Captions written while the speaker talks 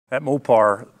At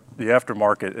Mopar, the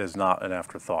aftermarket is not an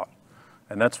afterthought.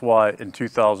 And that's why in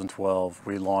 2012,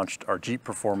 we launched our Jeep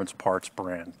Performance Parts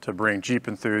brand to bring Jeep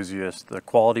enthusiasts the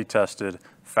quality tested,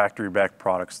 factory-backed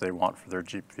products they want for their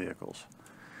Jeep vehicles.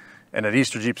 And at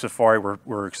Easter Jeep Safari,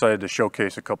 we're excited to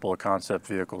showcase a couple of concept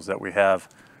vehicles that we have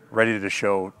ready to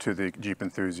show to the Jeep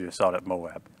enthusiasts out at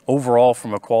Moab. Overall,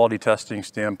 from a quality testing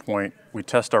standpoint, we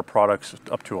test our products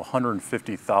up to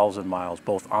 150,000 miles,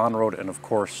 both on-road and of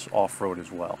course off-road as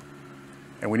well.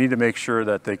 And we need to make sure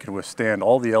that they can withstand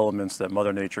all the elements that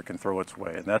Mother Nature can throw its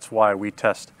way. And that's why we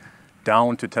test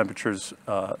down to temperatures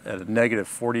at a negative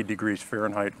 40 degrees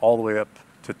Fahrenheit all the way up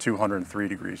to 203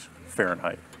 degrees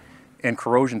Fahrenheit. And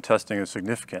corrosion testing is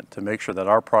significant to make sure that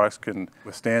our products can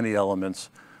withstand the elements.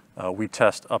 We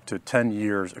test up to 10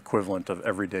 years equivalent of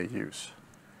everyday use.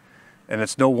 And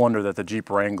it's no wonder that the Jeep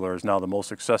Wrangler is now the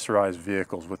most accessorized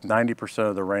vehicles, with 90%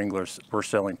 of the Wranglers we're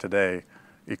selling today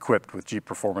equipped with Jeep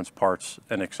Performance Parts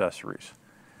and accessories.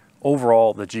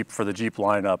 Overall, for the Jeep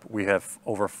lineup, we have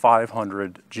over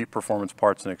 500 Jeep Performance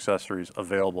Parts and accessories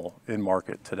available in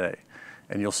market today.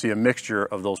 And you'll see a mixture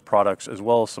of those products as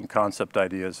well as some concept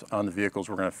ideas on the vehicles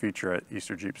we're going to feature at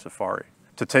Easter Jeep Safari.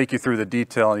 To take you through the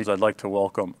detail, I'd like to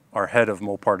welcome our head of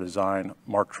Mopar Design,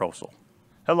 Mark Trossel.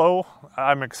 Hello,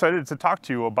 I'm excited to talk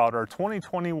to you about our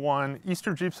 2021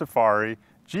 Easter Jeep Safari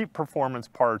Jeep Performance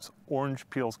Parts Orange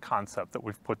Peels concept that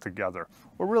we've put together.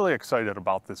 We're really excited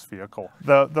about this vehicle.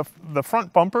 The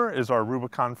front bumper is our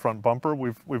Rubicon front bumper.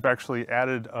 We've actually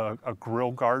added a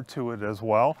grill guard to it as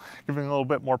well, giving a little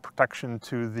bit more protection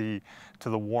to the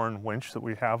Warn winch that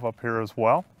we have up here as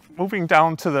well. Moving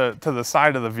down to the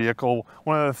side of the vehicle,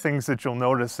 one of the things that you'll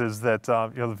notice is that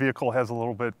the vehicle has a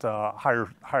little bit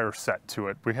higher set to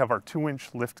it. We have our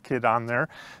 2-inch lift kit on there,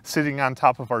 sitting on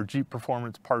top of our Jeep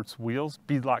Performance Parts wheels,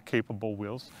 beadlock capable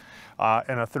wheels,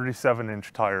 and a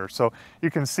 37-inch tire. So you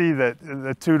can see that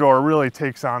the two-door really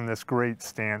takes on this great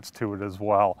stance to it as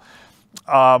well.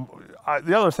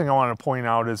 The other thing I want to point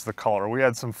out is the color. We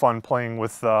had some fun playing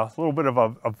with a little bit of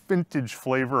a vintage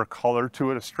flavor color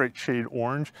to it, a straight shade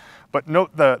orange. But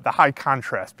note the high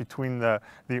contrast between the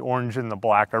orange and the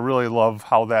black. I really love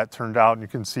how that turned out. And you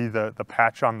can see the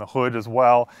patch on the hood as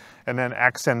well, and then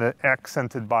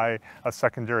accented by a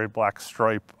secondary black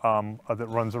stripe that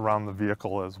runs around the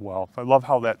vehicle as well. I love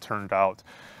how that turned out.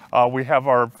 We have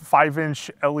our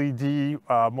 5-inch LED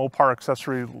Mopar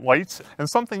accessory lights. And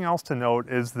something else to note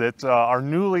is that our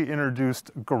newly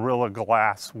introduced Gorilla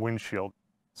Glass windshield.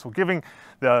 So giving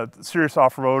the serious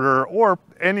off-roader or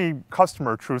any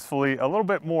customer, truthfully, a little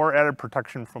bit more added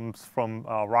protection from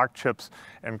rock chips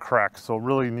and cracks. So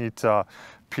really neat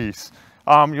piece.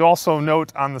 You also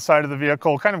note on the side of the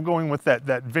vehicle, kind of going with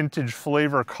that vintage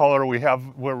flavor color,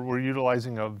 we're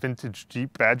utilizing a vintage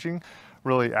Jeep badging.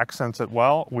 Really accents it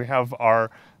well. We have our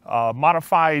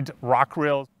modified rock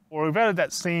rail, where we've added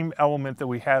that same element that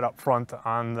we had up front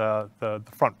on the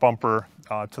front bumper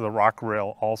to the rock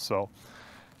rail also.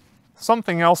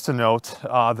 Something else to note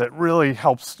that really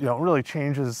helps, really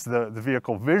changes the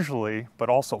vehicle visually, but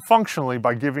also functionally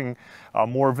by giving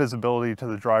more visibility to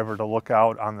the driver to look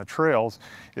out on the trails,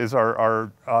 is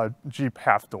our Jeep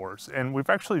half doors. And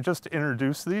we've actually just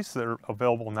introduced these. They're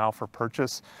available now for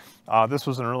purchase. This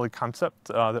was an early concept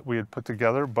that we had put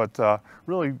together, but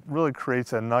really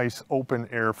creates a nice open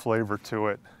air flavor to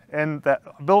it. And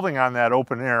that, building on that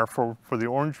open air for the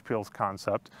orange peels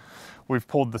concept, we've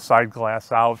pulled the side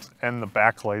glass out and the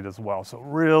backlight as well. So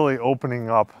really opening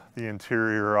up the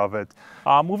interior of it.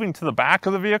 Moving to the back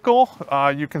of the vehicle,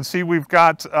 you can see we've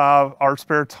got our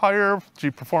spare tire,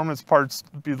 Jeep Performance Parts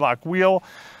beadlock wheel,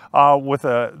 with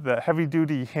the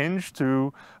heavy-duty hinge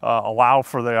to allow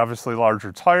for the obviously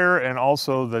larger tire, and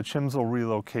also the Chimsel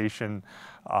relocation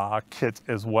kit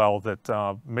as well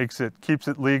that keeps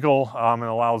it legal and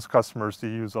allows customers to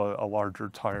use a larger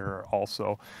tire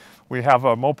also. We have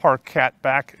a Mopar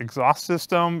Catback exhaust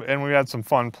system, and we had some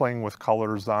fun playing with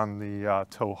colors on the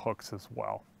tow hooks as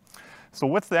well. So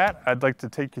with that, I'd like to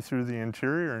take you through the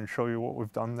interior and show you what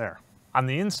we've done there. On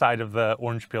the inside of the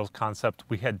Orange Peels concept,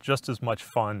 we had just as much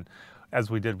fun as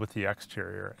we did with the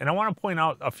exterior. And I want to point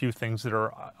out a few things that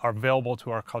are available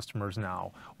to our customers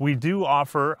now. We do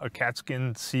offer a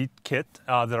catskin seat kit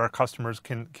that our customers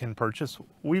can purchase.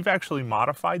 We've actually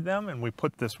modified them, and we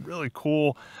put this really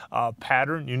cool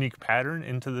unique pattern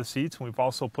into the seats. And we've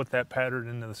also put that pattern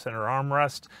into the center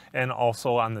armrest and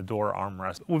also on the door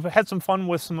armrest. We've had some fun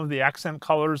with some of the accent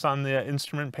colors on the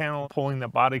instrument panel, pulling the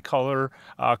body color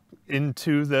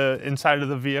into the inside of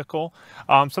the vehicle.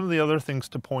 Some of the other things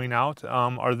to point out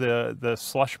note are the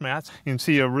slush mats. You can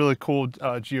see a really cool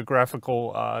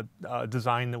geographical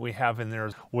design that we have in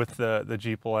there with the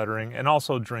Jeep lettering, and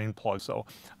also drain plugs. So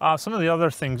some of the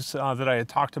other things that I had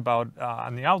talked about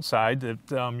on the outside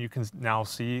that you can now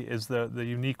see is the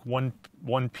unique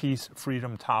one-piece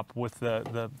Freedom top with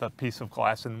the piece of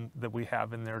glass that we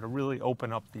have in there to really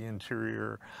open up the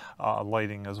interior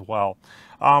lighting as well.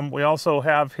 We also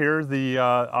have here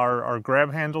our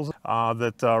grab handles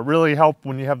that really help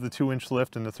when you have the 2-inch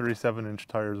lift, and the 37-inch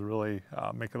tires really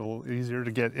make it a little easier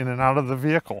to get in and out of the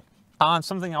vehicle.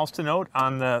 Something else to note,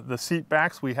 on the seat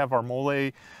backs, we have our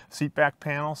Mole seat back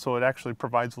panel, so it actually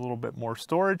provides a little bit more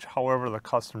storage, however the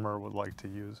customer would like to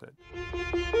use it.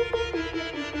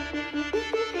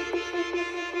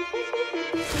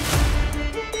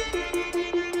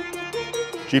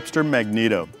 Jeepster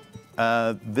Magneto.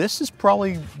 This is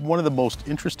probably one of the most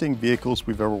interesting vehicles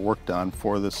we've ever worked on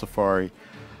for the Safari.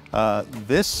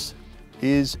 This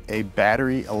is a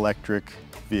battery electric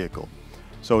vehicle.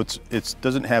 So it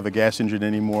doesn't have a gas engine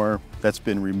anymore. That's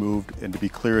been removed, and to be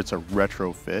clear, it's a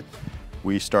retrofit.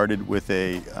 We started with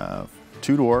a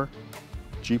 2-door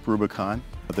Jeep Rubicon.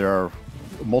 There are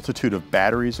a multitude of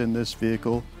batteries in this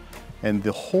vehicle, and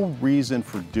the whole reason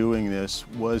for doing this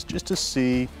was just to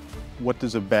see what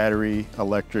does a battery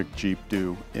electric Jeep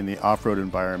do in the off-road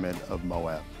environment of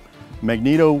Moab.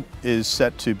 Magneto is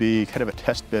set to be kind of a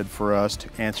test bed for us to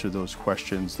answer those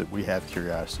questions that we have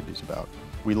curiosities about.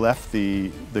 We left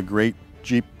the great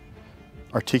Jeep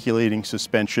articulating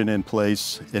suspension in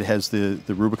place. It has the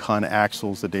Rubicon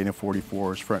axles, the Dana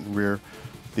 44s front and rear.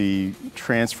 The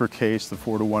transfer case, the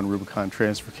 4-to-1 Rubicon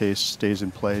transfer case stays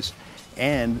in place.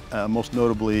 And most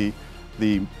notably,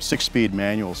 the 6-speed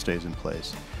manual stays in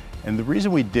place. And the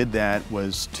reason we did that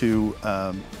was to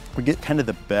we get kind of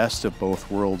the best of both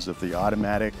worlds of the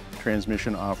automatic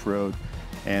transmission off-road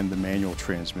and the manual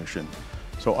transmission.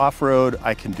 So off-road,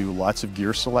 I can do lots of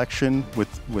gear selection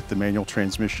with the manual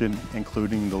transmission,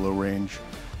 including the low range.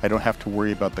 I don't have to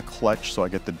worry about the clutch, so I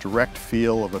get the direct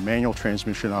feel of a manual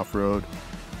transmission off-road,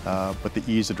 but the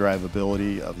ease of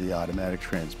drivability of the automatic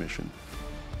transmission.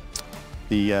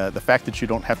 The fact that you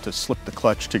don't have to slip the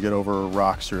clutch to get over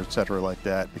rocks or et cetera like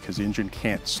that, because the engine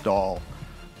can't stall.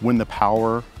 When the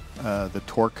power, the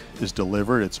torque is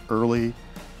delivered, it's early,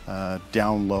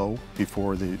 down low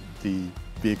before the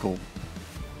vehicle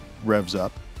revs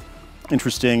up.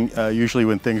 Interesting, usually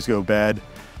when things go bad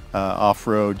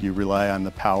off-road, you rely on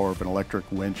the power of an electric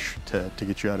winch to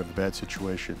get you out of a bad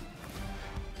situation.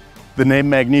 The name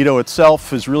Magneto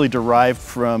itself is really derived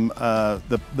from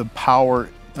the power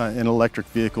in electric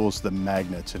vehicles, the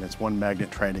magnets, and it's one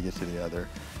magnet trying to get to the other.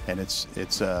 And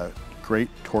it's a great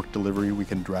torque delivery. We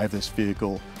can drive this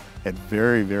vehicle at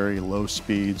very, very low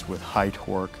speeds with high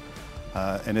torque.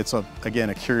 And it's,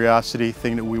 again, a curiosity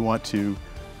thing that we want to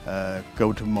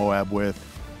go to Moab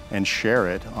with and share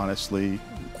it, honestly,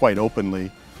 quite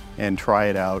openly, and try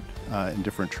it out in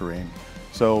different terrain.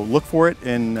 So look for it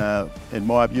in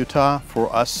Moab, Utah,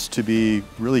 for us to be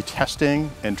really testing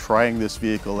and trying this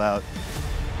vehicle out.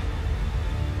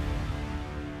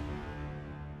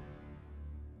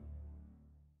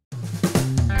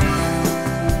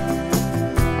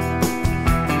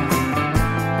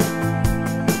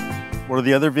 One of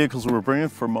the other vehicles we're bringing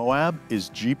for Moab is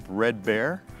Jeep Red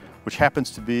Bear, which happens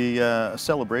to be a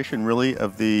celebration really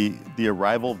of the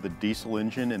arrival of the diesel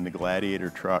engine in the Gladiator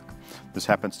truck. This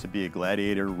happens to be a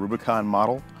Gladiator Rubicon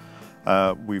model.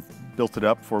 We've built it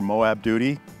up for Moab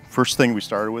duty. First thing we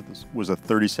started with was a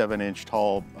 37-inch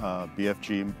tall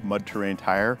BFG mud terrain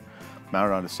tire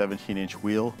mounted on a 17-inch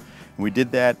wheel. And we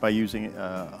did that by using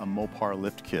a Mopar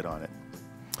lift kit on it.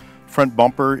 Front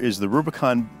bumper is the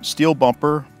Rubicon steel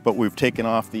bumper, but we've taken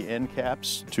off the end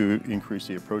caps to increase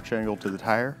the approach angle to the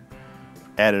tire.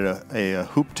 Added a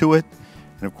hoop to it,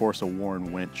 and of course a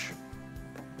Warn winch.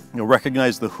 You'll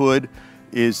recognize the hood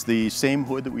is the same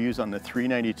hood that we use on the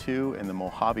 392 and the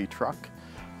Mojave truck.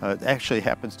 It actually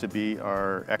happens to be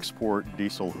our export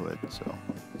diesel hood, so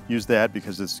use that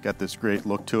because it's got this great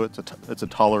look to it. It's a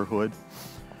taller hood.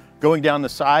 Going down the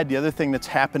side, the other thing that's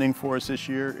happening for us this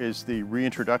year is the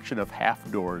reintroduction of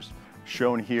half doors,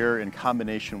 shown here in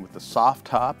combination with the soft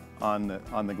top on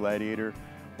the Gladiator.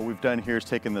 What we've done here is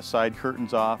taken the side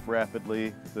curtains off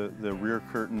rapidly, the rear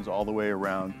curtains all the way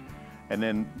around, and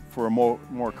then for a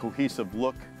more cohesive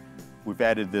look, we've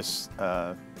added this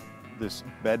this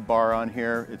bed bar on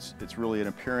here. It's really an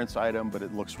appearance item, but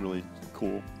it looks really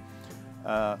cool.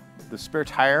 The spare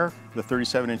tire, the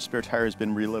 37-inch spare tire, has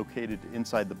been relocated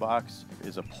inside the box.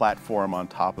 Is a platform on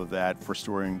top of that for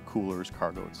storing coolers,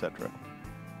 cargo, etc.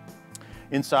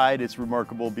 Inside, it's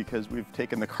remarkable because we've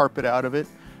taken the carpet out of it.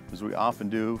 as we often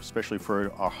do, especially for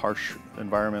a harsh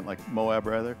environment like Moab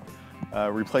rather.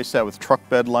 Replaced that with truck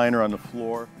bed liner on the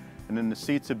floor. And then the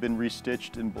seats have been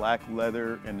restitched in black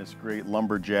leather and this great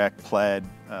lumberjack plaid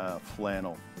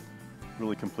flannel.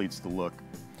 Really completes the look.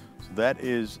 So that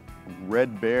is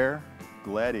Red Bear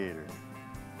Gladiator.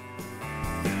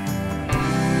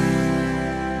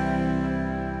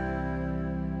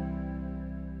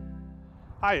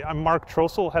 Hi, I'm Mark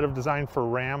Trossel, Head of Design for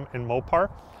Ram and Mopar.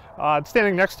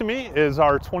 Standing next to me is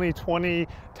our 2020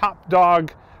 Top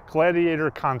Dog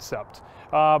Gladiator concept.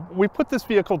 We put this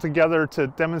vehicle together to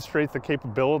demonstrate the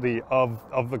capability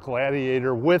of the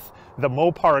Gladiator with the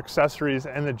Mopar accessories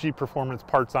and the Jeep Performance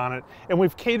parts on it. And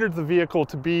we've catered the vehicle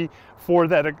to be for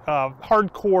that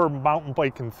hardcore mountain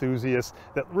bike enthusiast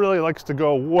that really likes to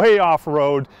go way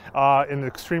off-road in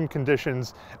extreme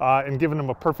conditions and giving them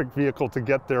a perfect vehicle to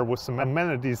get there with some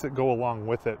amenities that go along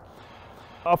with it.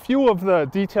 A few of the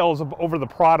details over the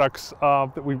products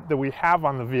that we have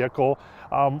on the vehicle.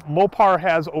 Mopar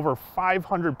has over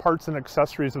 500 parts and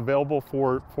accessories available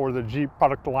for the Jeep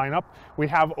product lineup. We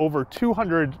have over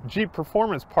 200 Jeep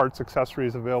Performance parts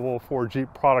accessories available for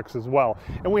Jeep products as well.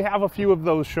 And we have a few of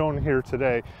those shown here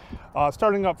today.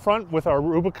 Starting up front with our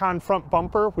Rubicon front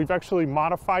bumper, we've actually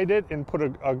modified it and put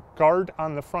a guard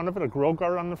on the front of it, a grill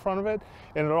guard on the front of it.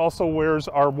 And it also wears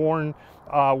our worn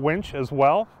winch as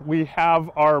well. We have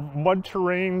our mud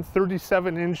terrain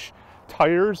 37-inch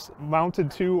tires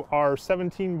mounted to our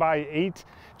 17x8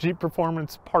 Jeep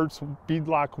Performance parts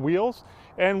beadlock wheels.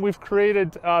 And we've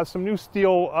created some new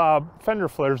steel fender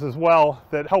flares as well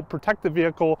that help protect the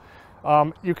vehicle.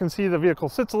 You can see the vehicle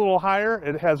sits a little higher.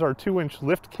 It has our 2-inch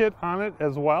lift kit on it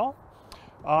as well.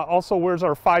 Also wears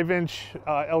our 5-inch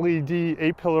LED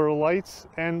A-pillar lights,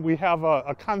 and we have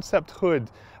a concept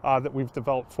hood that we've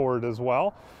developed for it as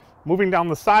well. Moving down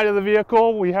the side of the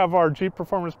vehicle, we have our Jeep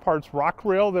Performance parts rock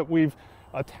rail that we've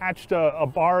attached a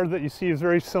bar that you see is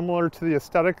very similar to the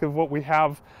aesthetic of what we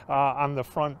have on the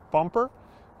front bumper.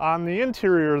 On the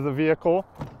interior of the vehicle,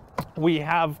 we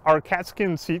have our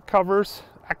catskin seat covers,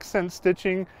 accent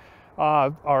stitching,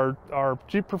 our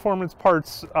Jeep Performance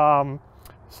parts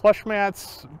slush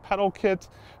mats, pedal kit,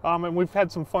 and we've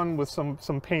had some fun with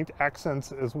some paint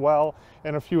accents as well,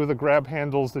 and a few of the grab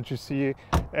handles that you see.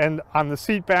 And on the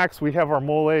seat backs, we have our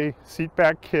Mole seat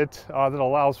back kit that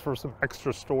allows for some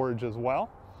extra storage as well.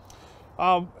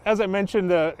 As I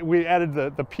mentioned, we added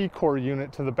the P-Core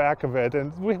unit to the back of it,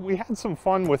 and we had some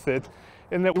fun with it,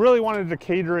 and that really wanted to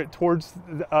cater it towards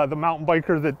the mountain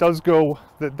biker that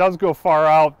does go far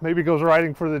out, maybe goes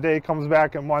riding for the day, comes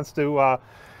back and wants to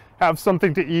have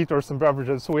something to eat or some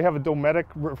beverages. So we have a Dometic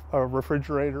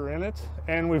refrigerator in it,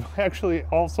 and we've actually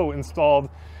also installed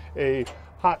a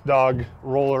hot dog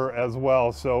roller as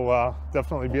well. So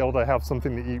definitely be able to have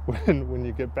something to eat when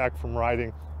you get back from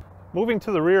riding. Moving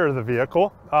to the rear of the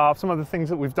vehicle, some of the things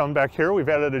that we've done back here, we've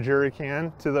added a jerry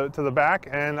can to the back,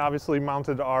 and obviously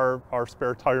mounted our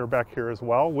spare tire back here as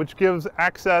well, which gives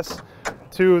access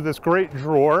to this great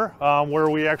drawer where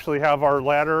we actually have our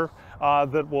ladder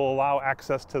that will allow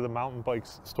access to the mountain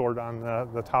bikes stored on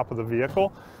the top of the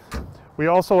vehicle. We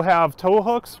also have tow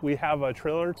hooks, we have a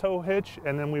trailer tow hitch,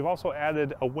 and then we've also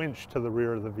added a winch to the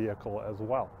rear of the vehicle as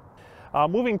well.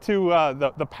 Moving to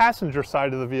the passenger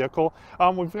side of the vehicle,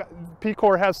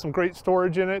 P-Core has some great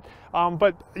storage in it,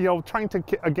 but trying to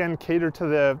again cater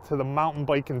to the mountain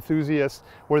bike enthusiasts,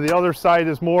 where the other side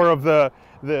is more of the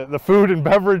food and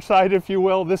beverage side, if you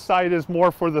will. This side is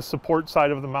more for the support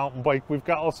side of the mountain bike. We've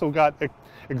also got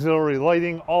auxiliary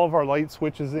lighting, all of our light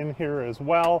switches in here as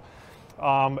well,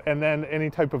 and then any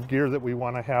type of gear that we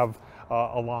want to have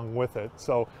along with it.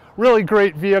 So really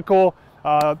great vehicle.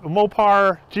 The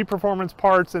Mopar, Jeep Performance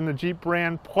parts, and the Jeep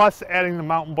brand, plus adding the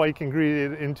mountain bike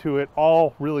ingredient into it,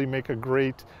 all really make a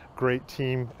great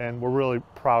team, and we're really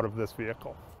proud of this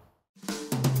vehicle.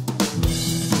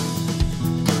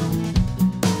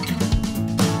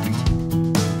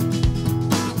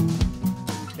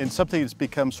 And something that's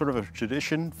become sort of a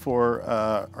tradition for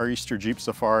our Easter Jeep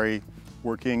Safari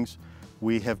workings,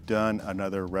 we have done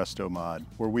another resto mod,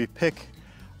 where we pick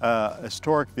a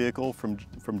historic vehicle from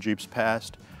Jeep's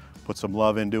past, put some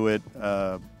love into it,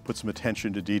 put some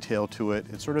attention to detail to it,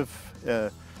 and sort of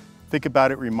think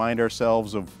about it, remind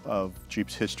ourselves of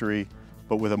Jeep's history,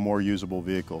 but with a more usable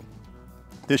vehicle.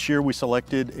 This year we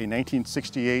selected a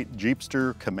 1968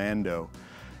 Jeepster Commando.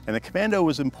 And the Commando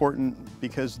was important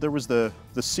because there was the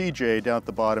CJ down at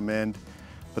the bottom end,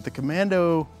 but the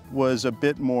Commando was a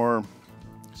bit more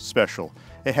special.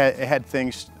 It had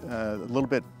things, a little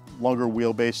bit longer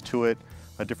wheelbase to it,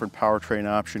 a different powertrain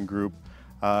option group,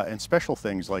 and special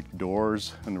things like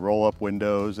doors and roll-up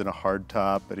windows and a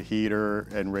hardtop and a heater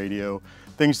and radio,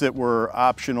 things that were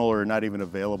optional or not even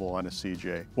available on a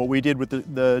CJ. What we did with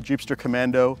the Jeepster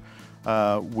Commando,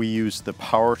 we used the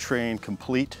powertrain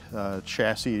complete,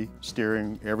 chassis,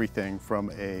 steering, everything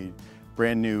from a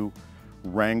brand new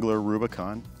Wrangler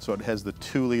Rubicon. So it has the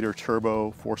 2-liter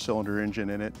turbo 4-cylinder engine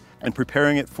in it. And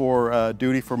preparing it for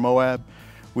duty for Moab,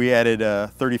 we added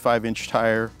a 35-inch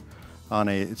tire on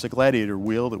it's a Gladiator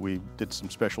wheel that we did some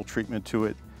special treatment to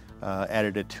it,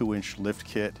 added a 2-inch lift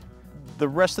kit. The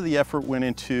rest of the effort went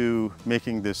into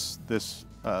making this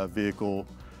vehicle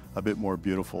a bit more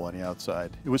beautiful on the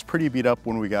outside. It was pretty beat up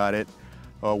when we got it.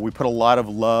 We put a lot of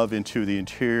love into the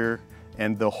interior,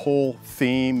 and the whole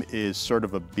theme is sort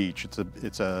of a beach.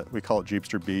 We call it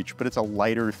Jeepster Beach, but it's a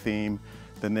lighter theme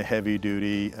than the heavy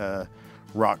duty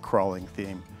rock crawling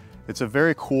theme. It's a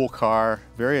very cool car,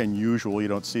 very unusual. You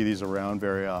don't see these around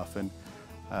very often.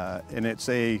 And it's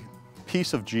a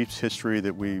piece of Jeep's history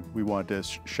that we wanted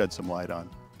to shed some light on.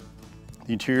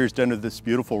 The interior is done with this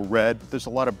beautiful red. There's a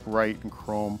lot of bright and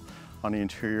chrome on the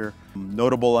interior.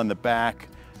 Notable on the back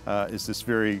is this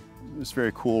very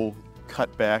cool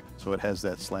cut back, so it has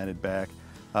that slanted back.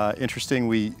 Interesting,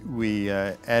 we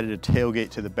added a tailgate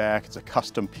to the back. It's a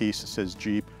custom piece that says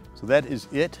Jeep. So that is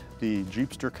it, the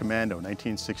Jeepster Commando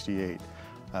 1968,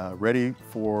 ready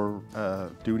for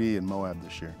duty in Moab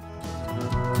this year.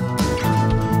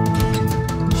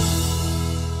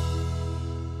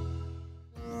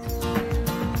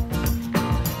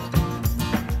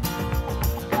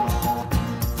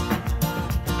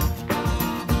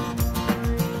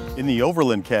 In the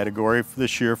Overland category for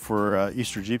this year for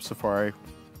Easter Jeep Safari,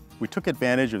 we took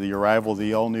advantage of the arrival of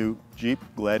the all-new Jeep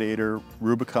Gladiator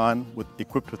Rubicon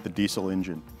equipped with the diesel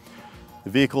engine. The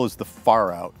vehicle is the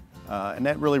far out, and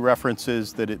that really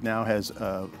references that it now has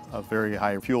a very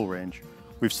high fuel range.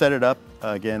 We've set it up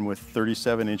again with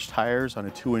 37-inch tires on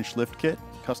a 2-inch lift kit,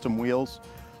 custom wheels,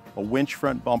 a winch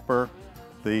front bumper.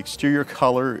 The exterior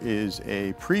color is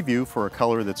a preview for a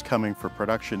color that's coming for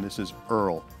production. This is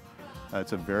Earl.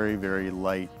 It's a very, very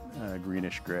light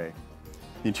greenish gray.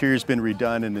 The interior's been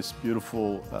redone in this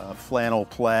beautiful flannel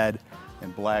plaid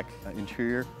and black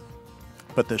interior.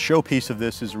 But the showpiece of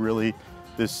this is really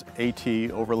this AT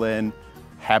Overland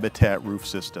Habitat roof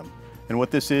system. And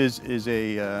what this is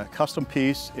a custom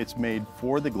piece. It's made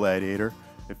for the Gladiator.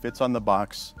 It fits on the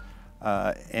box,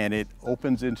 and it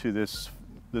opens into this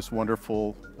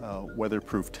wonderful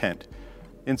weatherproof tent.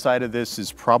 Inside of this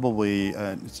is probably,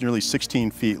 it's nearly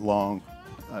 16 feet long,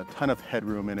 a ton of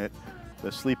headroom in it.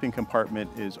 The sleeping compartment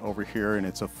is over here, and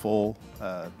it's a full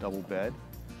double bed.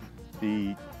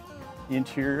 The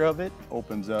interior of it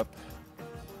opens up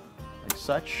like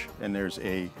such, and there's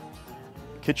a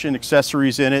kitchen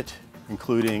accessories in it,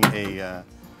 including a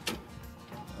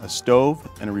stove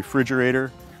and a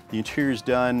refrigerator. The interior is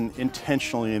done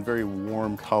intentionally in very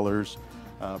warm colors,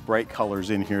 bright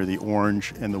colors in here, the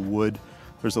orange and the wood.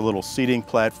 There's a little seating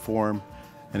platform,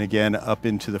 and again, up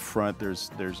into the front,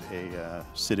 there's a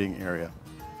sitting area.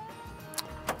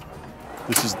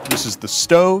 This is the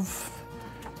stove,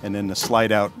 and then the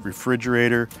slide-out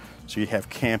refrigerator. So you have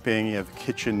camping, you have a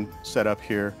kitchen set up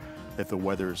here. If the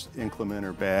weather's inclement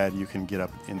or bad, you can get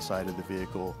up inside of the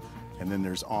vehicle, and then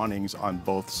there's awnings on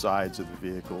both sides of the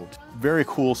vehicle. Very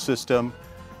cool system.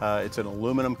 It's an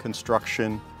aluminum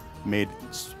construction made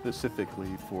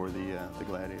specifically for the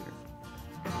Gladiator.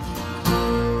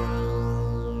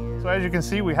 So as you can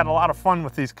see, we had a lot of fun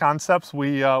with these concepts.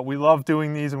 We love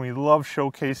doing these, and we love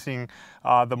showcasing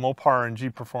the Mopar and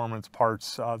Jeep Performance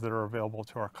parts that are available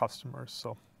to our customers.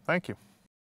 So thank you.